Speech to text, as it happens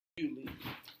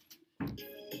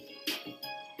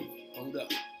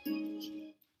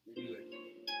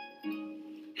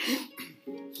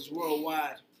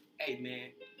worldwide. Hey man,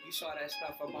 you saw that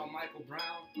stuff about Michael Brown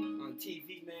on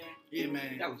TV, man? Yeah,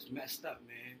 man. That was messed up,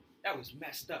 man. That was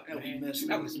messed up, That was man. messed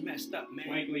That up. was messed up, man.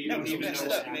 Michael, you That don't was even messed know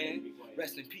what up, happened man. before.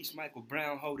 Rest in peace, Michael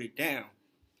Brown. Hold it down.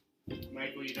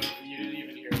 Michael, you didn't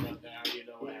even hear about that. How do you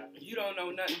know what happened? You don't know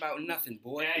nothing about nothing,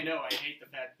 boy. Yeah, I know. I hate the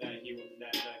fact that the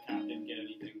cop didn't get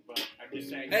anything, but I'm just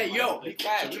saying. Hey, that yo, Michael Be did-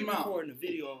 quiet. Shut We your mouth. recording a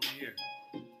video over here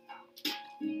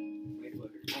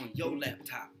on your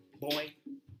laptop, boy.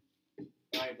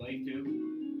 Alright, Blake,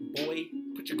 too. Boy,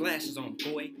 put your glasses on,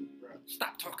 boy. Bro.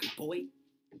 Stop talking, boy.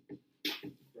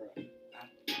 Bro.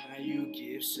 Now you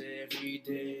gifts every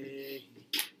day.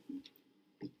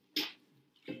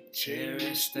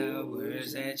 Cherish the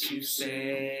words that you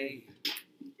say,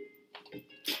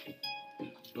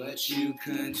 but you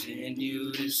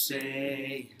continue to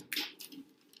say,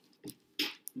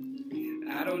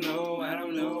 I don't know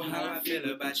how I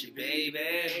feel about you,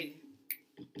 baby.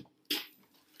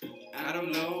 I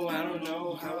don't know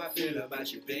how I feel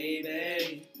about you,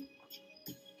 baby.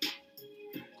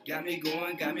 Got me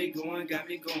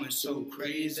going so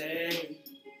crazy.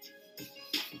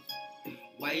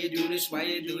 Why you do this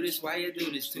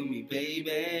to me,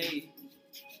 baby?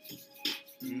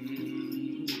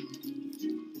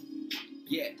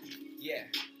 Yeah,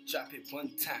 drop it one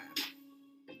time.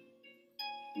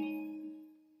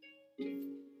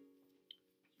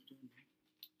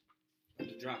 About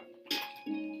to drop.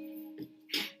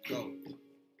 Go.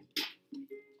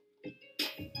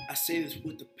 I say this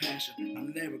with the passion,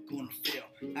 I'm never gonna fail.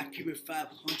 I keep it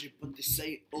 500, but they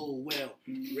say, oh well.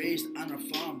 Raised on a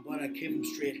farm, but I came from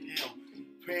straight hell.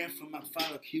 Praying for my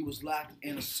father, he was locked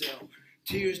in a cell.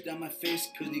 Tears down my face,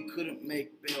 cause he couldn't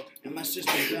make bail. And my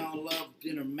sister down love,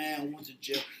 then her man went to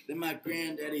jail. Then my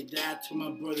granddaddy died, told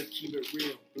my brother, keep it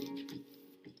real.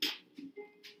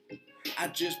 I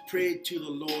just prayed to the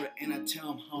Lord, and I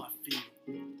tell him how I feel.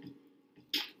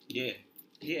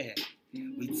 Yeah.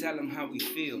 We tell them how we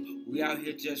feel. We out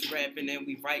here just rapping and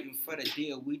we writing for the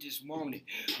deal. We just want it.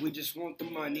 We just want the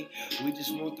money. We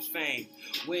just want the fame.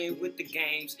 We ain't with the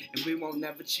games and we won't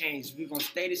never change. We gonna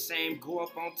stay the same, go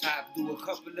up on top, do a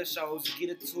couple of shows,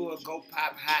 get a tour, go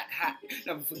pop hot.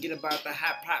 Never forget about the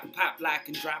hot pop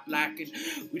locking, drop locking.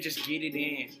 We just get it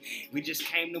in. We just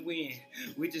came to win.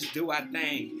 We just do our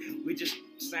thing. We just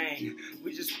sang.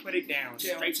 We just put it down.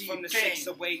 Straight from the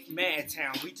 608 Mad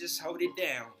Town. We just hold it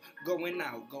down. Going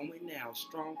out,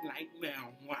 strong like now.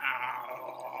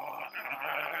 Wow.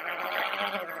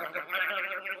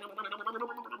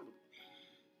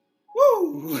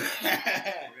 Woo! Ready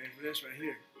for this right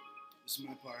here? This is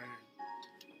my part here.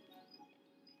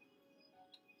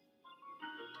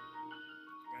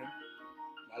 Ready?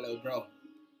 My little bro.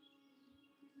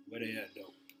 Where they at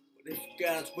though? But if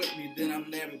God's with me, then I'm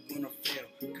never gonna fail.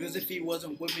 Cause if he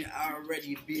wasn't with me, I'd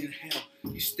already be in hell.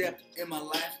 He stepped in my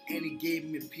life and he gave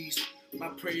me peace. My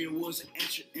prayer was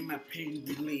answered and my pain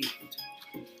relieved.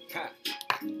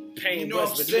 Pain You know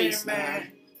what I'm was saying, released,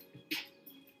 man?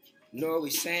 You know what we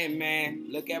saying, man?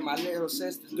 Look at my little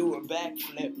sister do a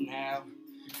backflip now.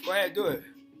 Go ahead, do it.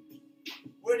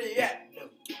 Where they at, though?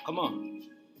 Come on.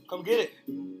 Come get it.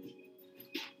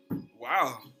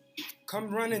 Wow. Come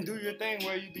run and do your thing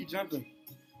where you be jumping.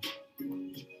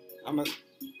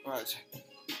 Alright.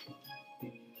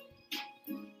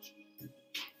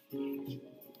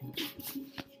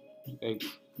 Thank you.